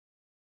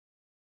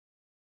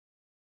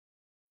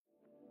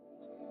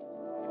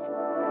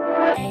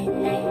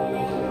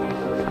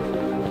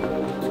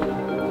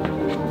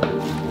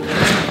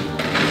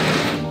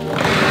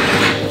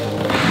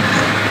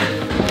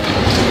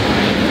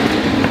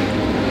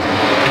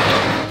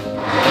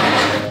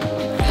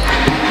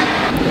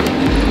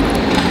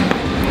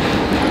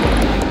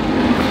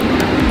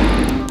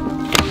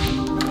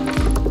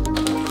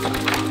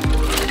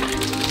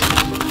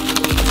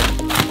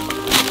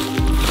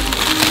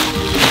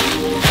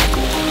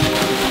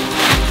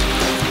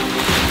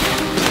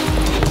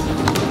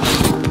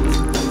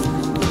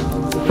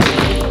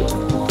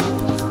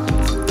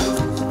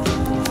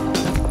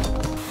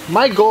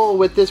My goal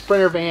with this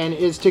Sprinter van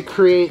is to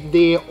create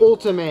the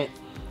ultimate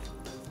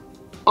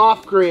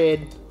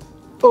off-grid,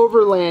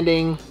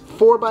 overlanding,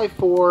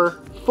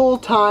 4x4,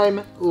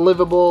 full-time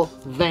livable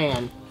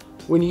van.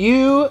 When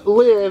you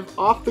live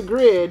off the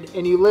grid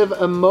and you live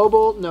a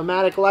mobile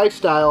nomadic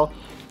lifestyle,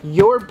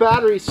 your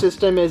battery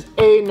system is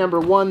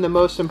number one, the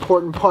most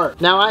important part.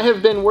 Now, I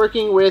have been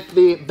working with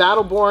the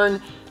Battle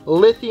Born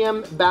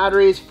lithium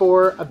batteries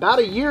for about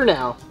a year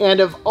now, and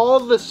of all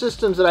the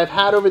systems that I've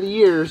had over the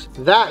years,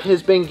 that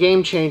has been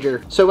game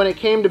changer. So when it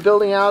came to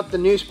building out the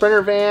new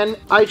Sprinter van,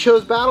 I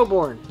chose Battle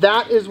Born.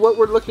 That is what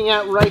we're looking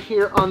at right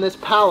here on this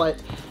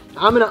pallet.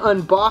 I'm gonna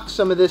unbox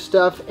some of this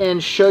stuff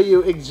and show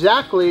you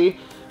exactly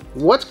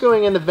what's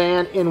going in the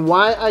van and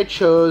why I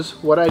chose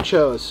what I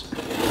chose.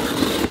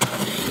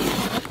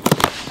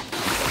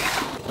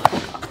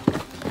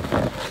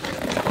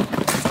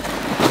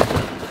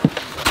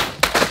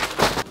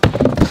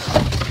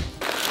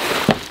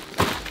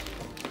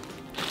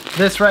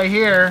 This right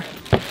here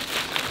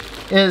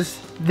is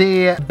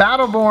the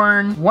Battle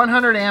Born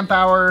 100 amp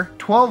hour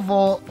 12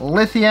 volt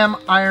lithium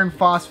iron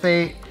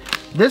phosphate.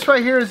 This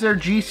right here is their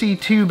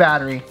GC2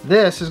 battery.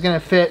 This is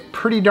gonna fit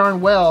pretty darn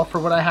well for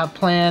what I have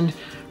planned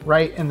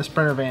right in the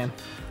Sprinter van.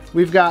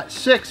 We've got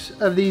 6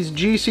 of these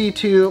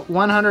GC2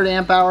 100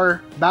 amp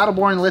hour Battle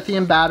Born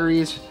lithium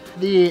batteries.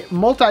 The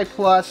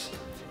Multi-Plus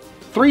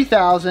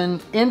 3000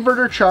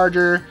 inverter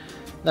charger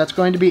that's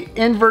going to be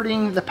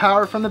inverting the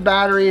power from the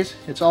batteries.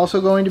 It's also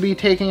going to be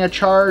taking a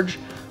charge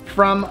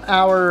from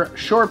our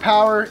shore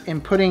power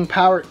and putting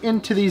power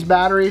into these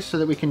batteries so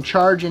that we can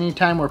charge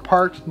anytime we're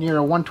parked near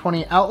a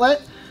 120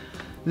 outlet.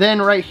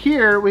 Then right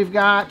here we've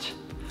got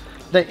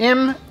the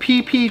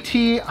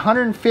MPPT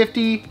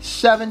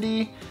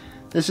 150/70.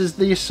 This is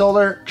the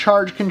solar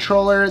charge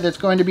controller that's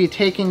going to be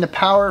taking the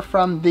power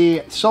from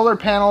the solar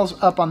panels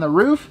up on the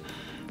roof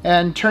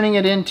and turning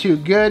it into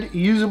good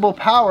usable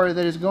power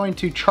that is going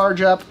to charge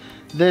up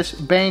this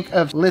bank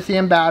of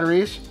lithium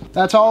batteries.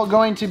 That's all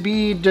going to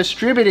be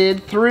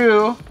distributed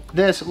through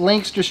this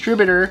Lynx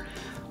distributor.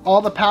 All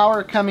the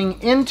power coming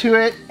into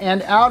it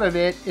and out of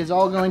it is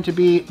all going to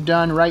be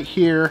done right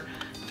here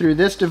through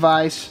this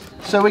device,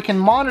 so we can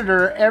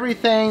monitor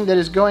everything that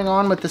is going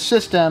on with the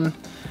system.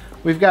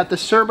 We've got the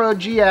Servo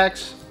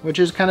GX, which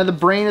is kind of the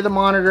brain of the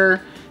monitor,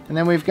 and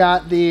then we've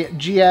got the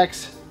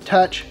GX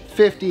Touch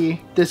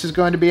 50. This is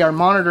going to be our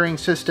monitoring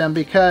system,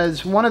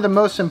 because one of the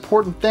most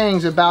important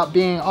things about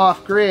being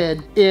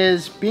off-grid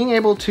is being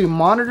able to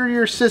monitor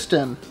your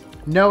system,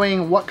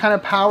 knowing what kind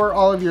of power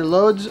all of your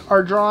loads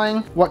are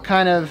drawing, what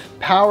kind of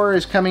power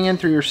is coming in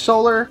through your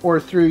solar or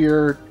through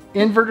your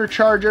inverter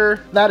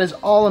charger. That is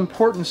all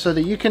important so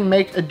that you can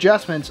make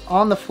adjustments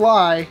on the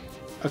fly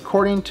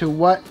according to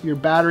what your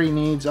battery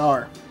needs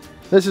are.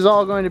 This is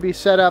all going to be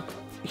set up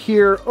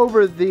here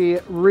over the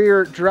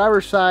rear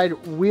driver's side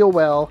wheel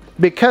well.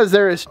 Because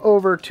there is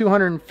over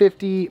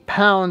 250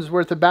 pounds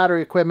worth of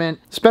battery equipment,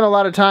 spent a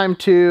lot of time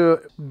to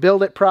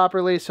build it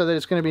properly so that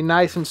it's going to be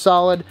nice and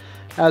solid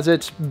as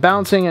it's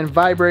bouncing and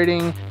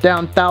vibrating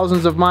down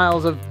thousands of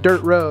miles of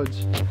dirt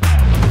roads.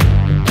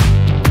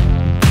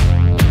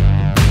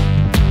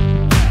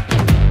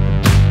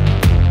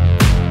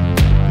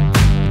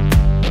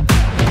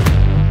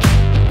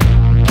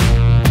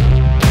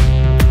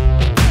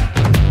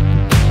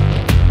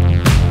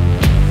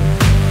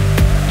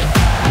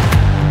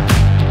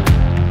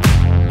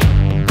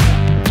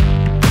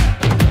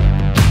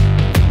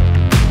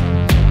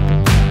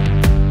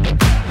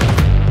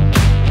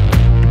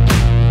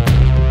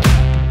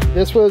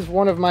 This was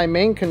one of my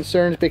main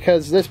concerns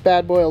because this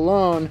bad boy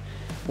alone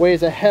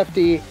weighs a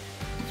hefty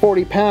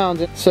 40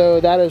 pounds. So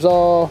that is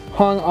all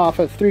hung off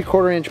of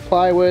 3/4 inch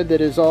plywood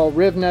that is all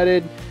riv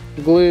nutted,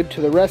 glued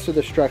to the rest of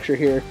the structure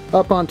here.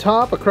 Up on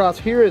top, across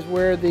here, is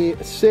where the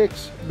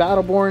 6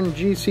 Battle Born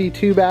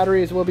GC2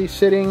 batteries will be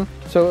sitting.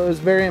 So it was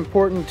very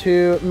important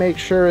to make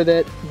sure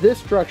that this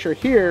structure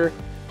here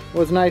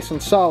was nice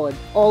and solid.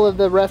 All of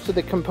the rest of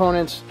the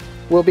components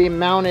will be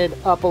mounted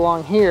up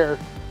along here.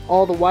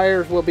 All the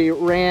wires will be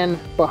ran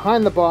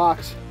behind the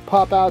box,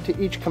 pop out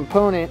to each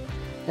component,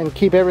 and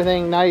keep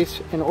everything nice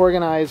and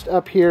organized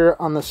up here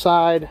on the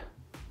side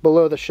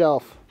below the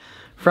shelf.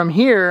 From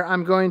here,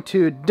 I'm going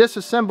to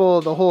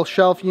disassemble the whole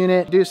shelf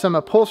unit, do some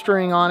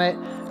upholstering on it,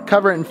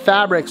 cover it in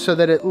fabric so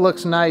that it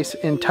looks nice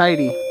and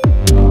tidy.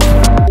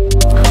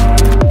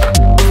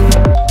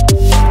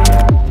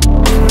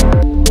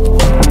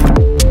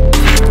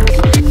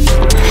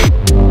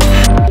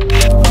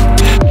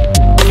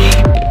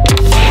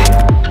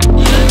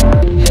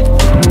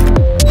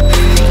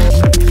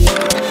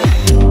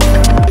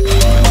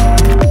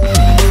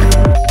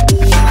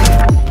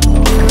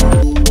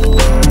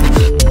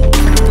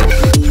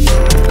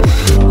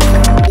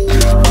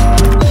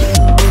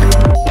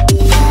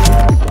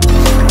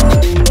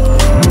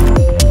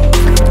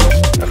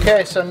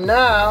 So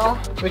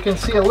now we can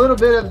see a little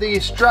bit of the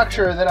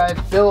structure that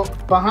I've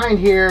built behind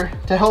here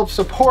to help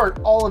support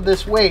all of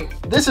this weight.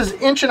 This is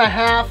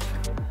 1.5 inch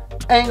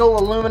angle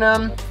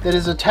aluminum that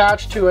is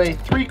attached to a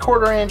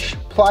 3/4 inch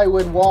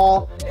plywood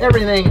wall.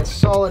 Everything is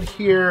solid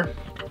here.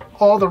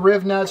 all the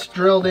riv nuts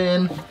drilled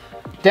in.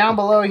 Down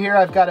below here,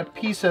 I've got a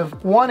piece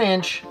of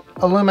 1-inch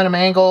aluminum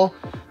angle,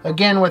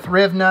 again with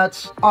riv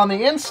nuts. On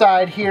the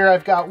inside here,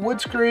 I've got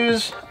wood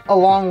screws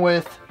along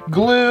with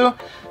glue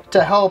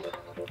to help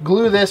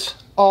glue this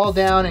all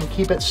down and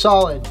keep it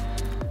solid.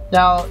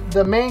 Now,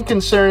 the main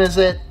concern is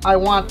that I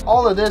want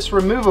all of this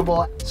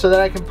removable so that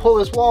I can pull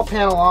this wall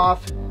panel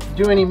off,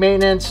 do any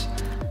maintenance,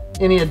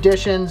 any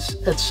additions,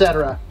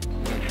 etc.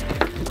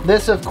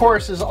 This, of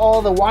course, is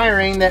all the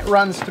wiring that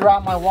runs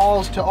throughout my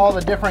walls to all the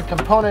different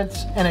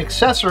components and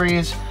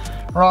accessories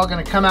are all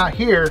going to come out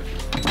here.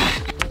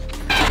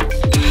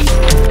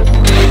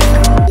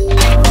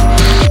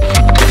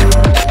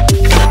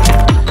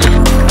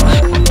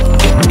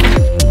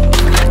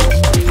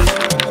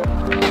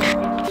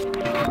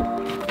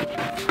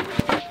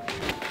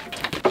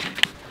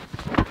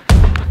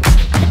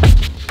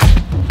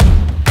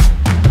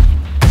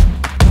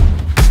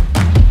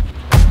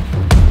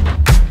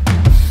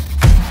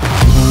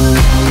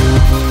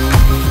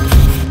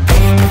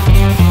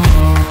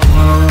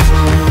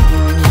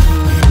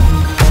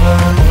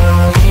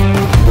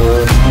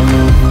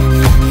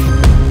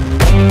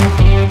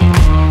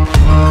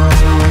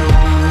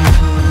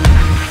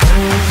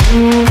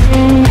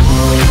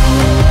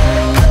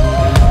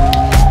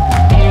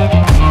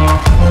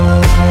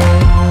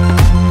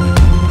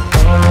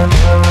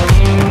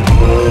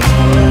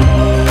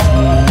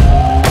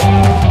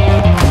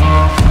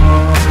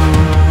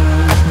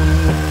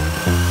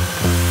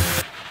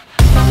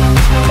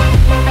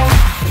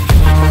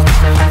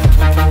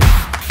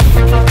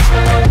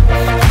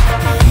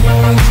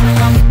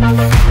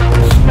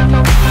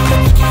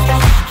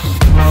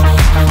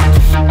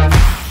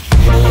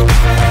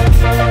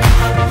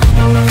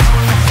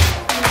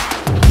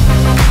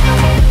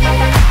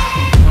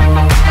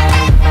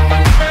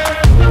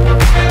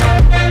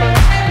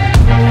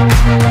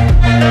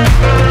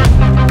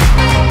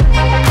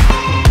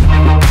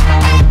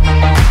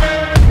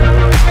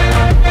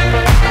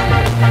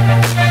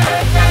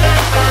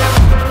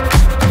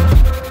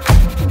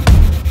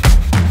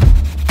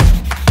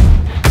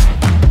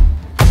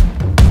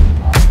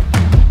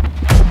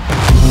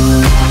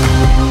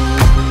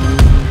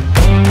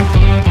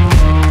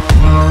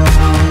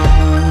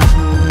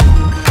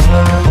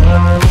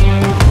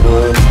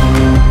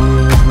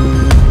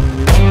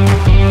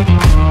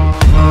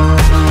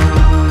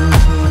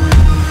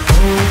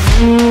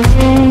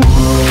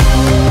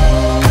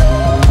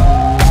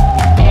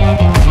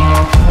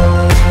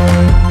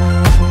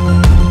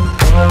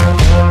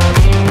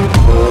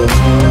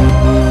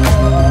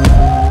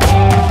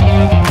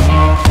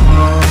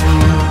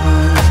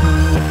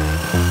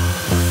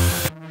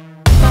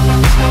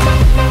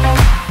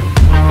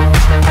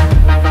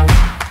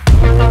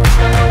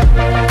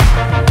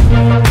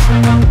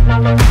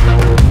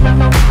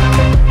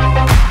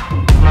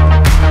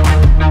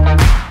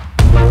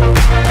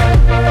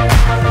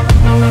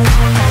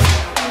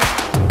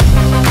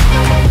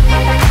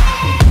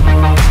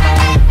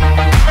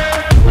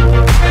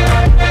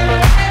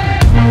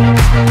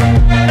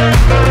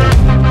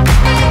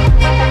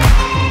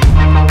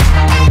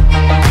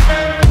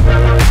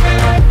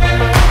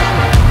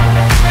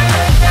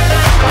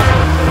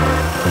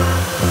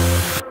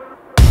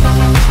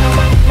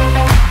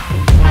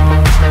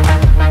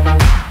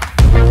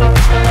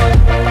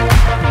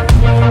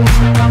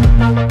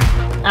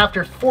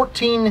 After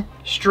 14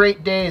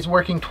 straight days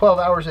working 12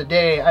 hours a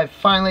day, I've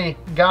finally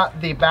got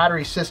the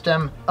battery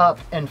system up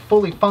and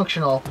fully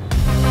functional.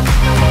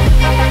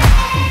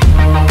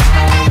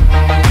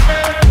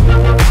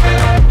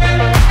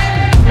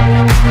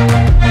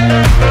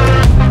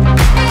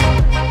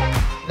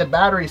 The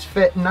batteries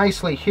fit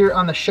nicely here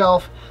on the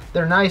shelf.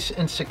 They're nice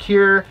and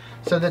secure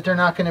so that they're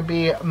not going to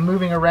be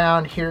moving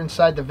around here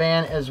inside the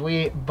van as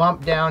we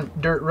bump down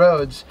dirt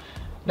roads.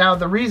 Now,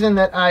 the reason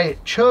that I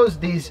chose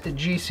these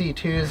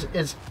GC2s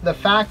is the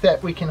fact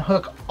that we can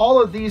hook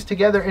all of these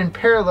together in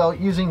parallel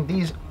using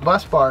these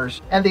bus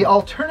bars. And the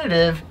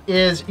alternative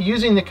is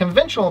using the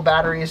conventional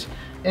batteries,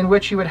 in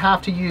which you would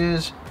have to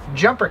use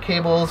jumper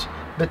cables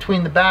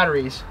between the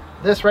batteries.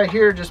 This right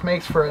here just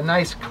makes for a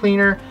nice,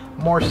 cleaner,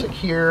 more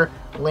secure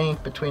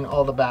link between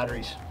all the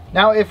batteries.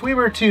 Now, if we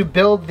were to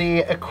build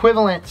the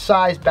equivalent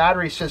size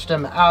battery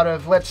system out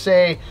of, let's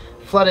say,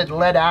 flooded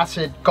lead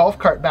acid golf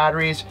cart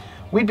batteries,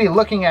 we'd be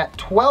looking at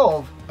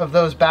 12 of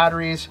those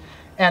batteries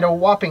and a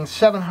whopping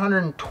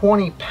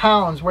 720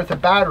 pounds worth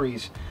of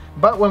batteries.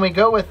 But when we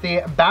go with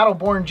the Battle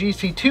Born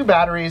GC2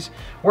 batteries,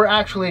 we're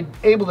actually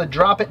able to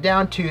drop it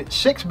down to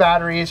 6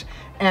 batteries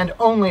and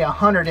only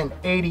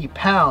 180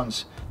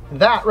 pounds.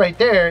 That right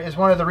there is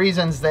one of the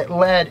reasons that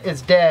lead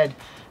is dead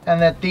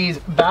and that these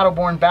Battle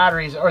Born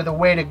batteries are the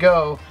way to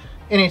go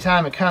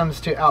anytime it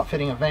comes to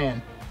outfitting a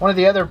van. One of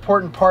the other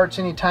important parts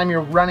anytime you're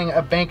running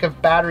a bank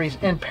of batteries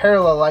in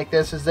parallel like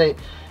this is that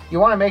you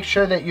want to make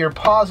sure that your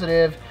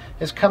positive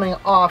is coming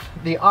off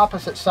the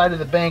opposite side of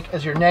the bank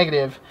as your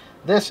negative.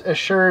 This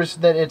assures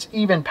that it's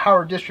even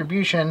power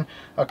distribution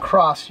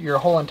across your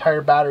whole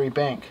entire battery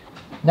bank.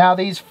 Now,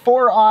 these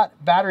 4/0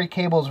 battery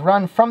cables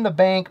run from the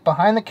bank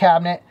behind the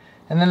cabinet,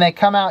 and then they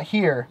come out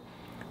here.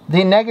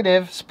 The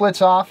negative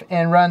splits off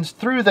and runs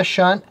through the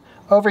shunt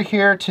over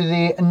here to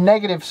the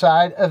negative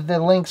side of the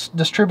Lynx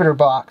distributor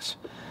box.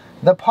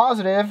 The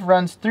positive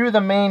runs through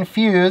the main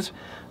fuse,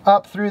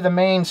 up through the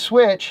main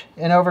switch,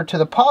 and over to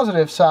the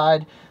positive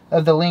side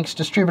of the Lynx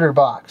distributor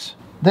box.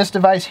 This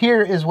device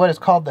here is what is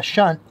called the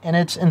shunt, and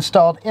it's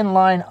installed in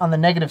line on the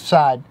negative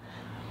side.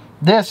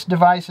 This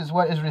device is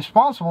what is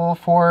responsible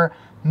for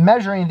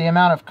measuring the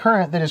amount of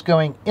current that is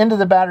going into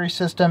the battery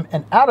system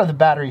and out of the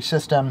battery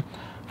system.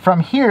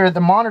 From here,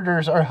 the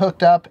monitors are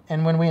hooked up,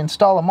 and when we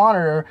install a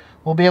monitor,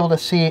 we'll be able to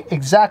see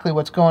exactly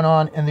what's going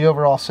on in the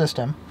overall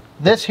system.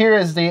 This here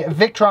is the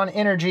Victron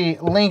Energy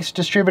Lynx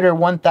Distributor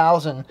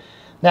 1000.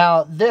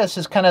 Now, this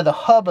is kind of the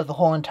hub of the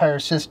whole entire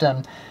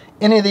system.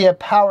 Any of the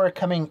power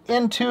coming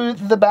into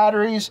the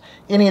batteries,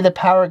 any of the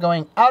power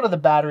going out of the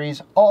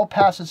batteries, all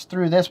passes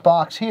through this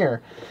box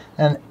here.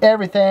 And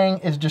everything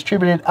is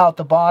distributed out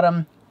the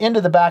bottom,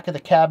 into the back of the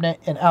cabinet,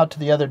 and out to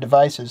the other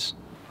devices.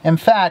 In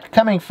fact,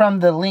 coming from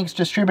the Lynx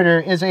distributor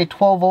is a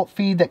 12-volt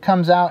feed that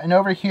comes out and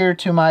over here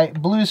to my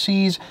Blue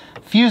Seas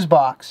fuse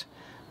box.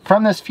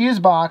 From this fuse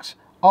box,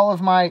 all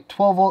of my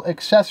 12-volt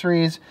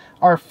accessories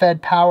are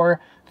fed power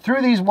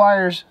through these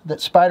wires that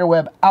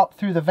spiderweb out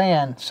through the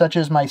van, such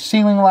as my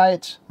ceiling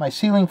lights, my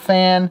ceiling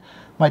fan,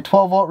 my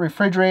 12-volt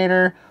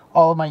refrigerator,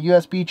 all of my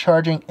USB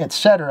charging,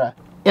 etc.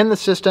 In the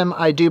system,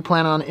 I do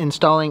plan on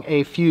installing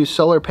a few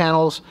solar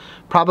panels,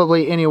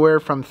 probably anywhere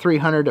from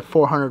 300 to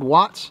 400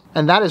 watts,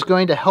 and that is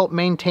going to help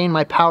maintain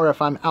my power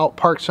if I'm out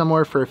parked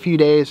somewhere for a few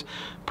days,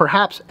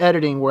 perhaps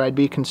editing where I'd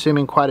be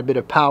consuming quite a bit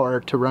of power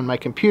to run my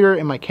computer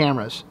and my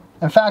cameras.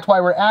 In fact,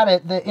 while we're at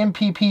it, the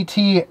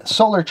MPPT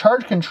solar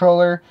charge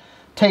controller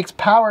takes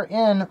power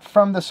in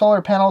from the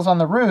solar panels on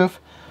the roof,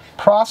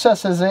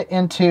 processes it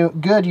into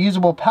good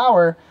usable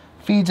power,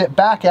 feeds it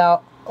back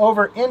out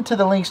over into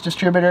the Lynx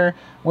distributor,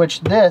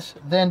 which this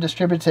then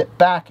distributes it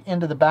back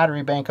into the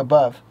battery bank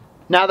above.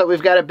 Now that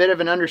we've got a bit of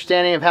an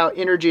understanding of how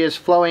energy is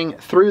flowing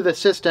through the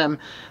system,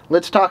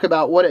 let's talk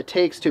about what it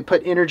takes to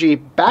put energy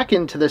back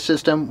into the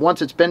system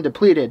once it's been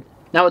depleted.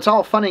 Now, it's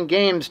all fun and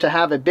games to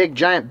have a big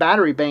giant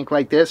battery bank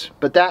like this,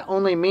 but that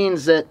only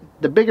means that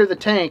the bigger the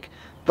tank,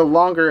 the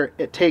longer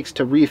it takes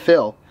to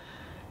refill.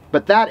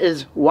 But that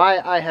is why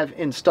I have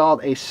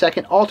installed a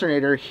second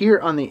alternator here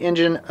on the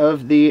engine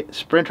of the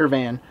Sprinter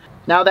van.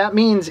 Now that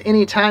means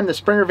anytime the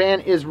Sprinter van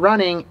is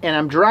running and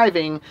I'm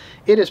driving,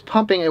 it is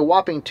pumping a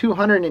whopping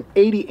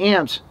 280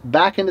 amps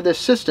back into this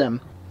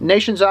system.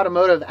 Nations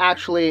Automotive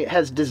actually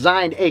has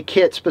designed a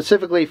kit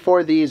specifically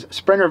for these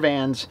Sprinter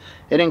vans.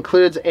 It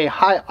includes a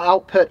high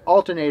output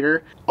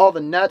alternator, all the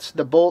nuts,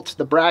 the bolts,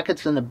 the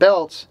brackets, and the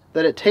belts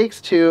that it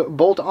takes to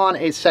bolt on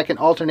a second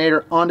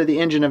alternator onto the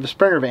engine of a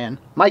Sprinter van.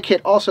 My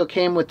kit also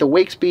came with the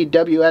Wakespeed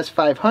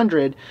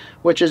WS500,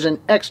 which is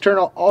an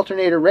external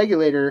alternator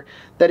regulator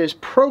that is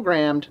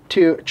programmed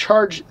to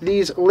charge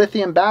these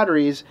lithium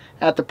batteries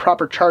at the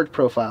proper charge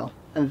profile.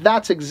 And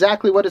that's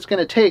exactly what it's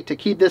going to take to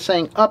keep this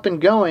thing up and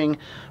going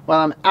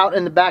while I'm out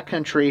in the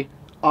backcountry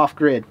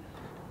off-grid.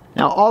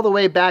 Now, all the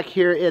way back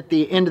here at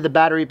the end of the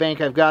battery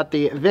bank, I've got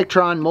the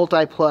Victron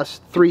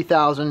MultiPlus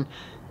 3000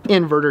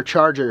 inverter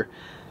charger.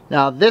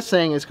 Now, this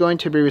thing is going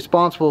to be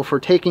responsible for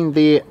taking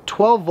the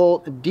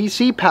 12-volt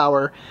DC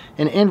power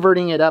and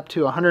inverting it up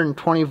to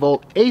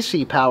 120-volt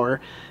AC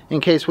power in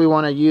case we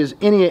want to use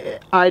any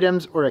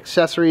items or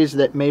accessories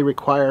that may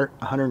require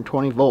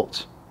 120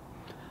 volts.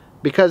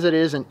 Because it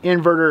is an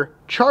inverter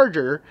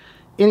charger,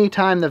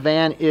 anytime the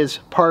van is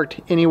parked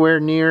anywhere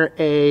near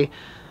a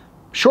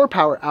shore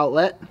power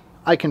outlet,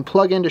 I can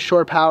plug into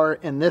shore power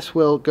and this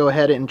will go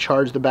ahead and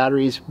charge the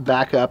batteries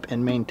back up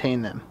and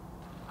maintain them.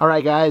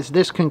 Alright guys,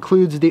 this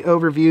concludes the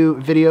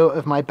overview video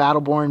of my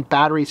Battle Born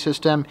battery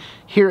system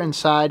here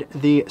inside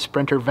the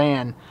Sprinter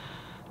van.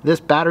 This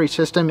battery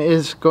system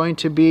is going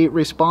to be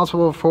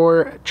responsible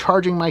for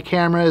charging my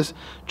cameras,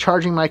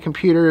 charging my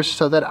computers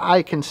so that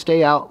I can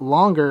stay out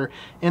longer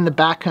in the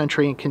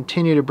backcountry and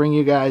continue to bring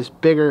you guys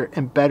bigger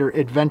and better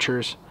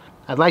adventures.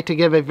 I'd like to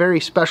give a very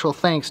special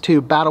thanks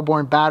to Battle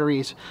Born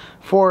Batteries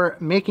for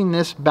making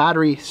this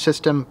battery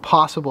system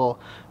possible,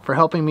 for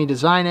helping me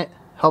design it,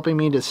 helping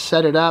me to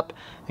set it up,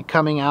 and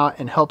coming out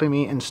and helping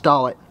me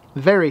install it.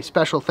 Very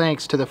special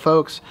thanks to the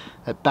folks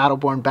at Battle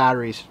Born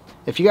Batteries.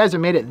 If you guys have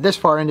made it this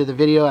far into the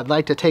video, I'd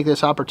like to take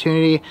this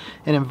opportunity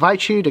and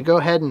invite you to go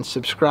ahead and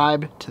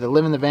subscribe to the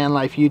Living the Van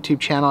Life YouTube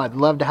channel. I'd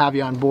love to have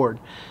you on board.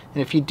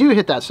 And if you do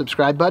hit that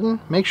subscribe button,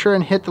 make sure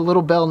and hit the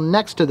little bell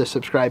next to the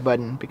subscribe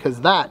button,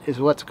 because that is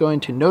what's going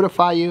to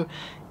notify you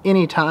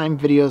anytime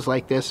videos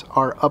like this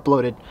are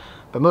uploaded.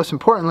 But most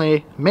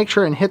importantly, make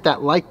sure and hit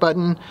that like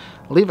button,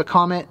 leave a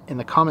comment in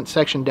the comment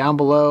section down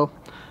below.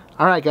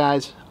 Alright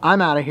guys,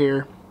 I'm out of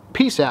here.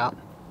 Peace out.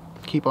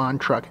 Keep on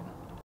trucking.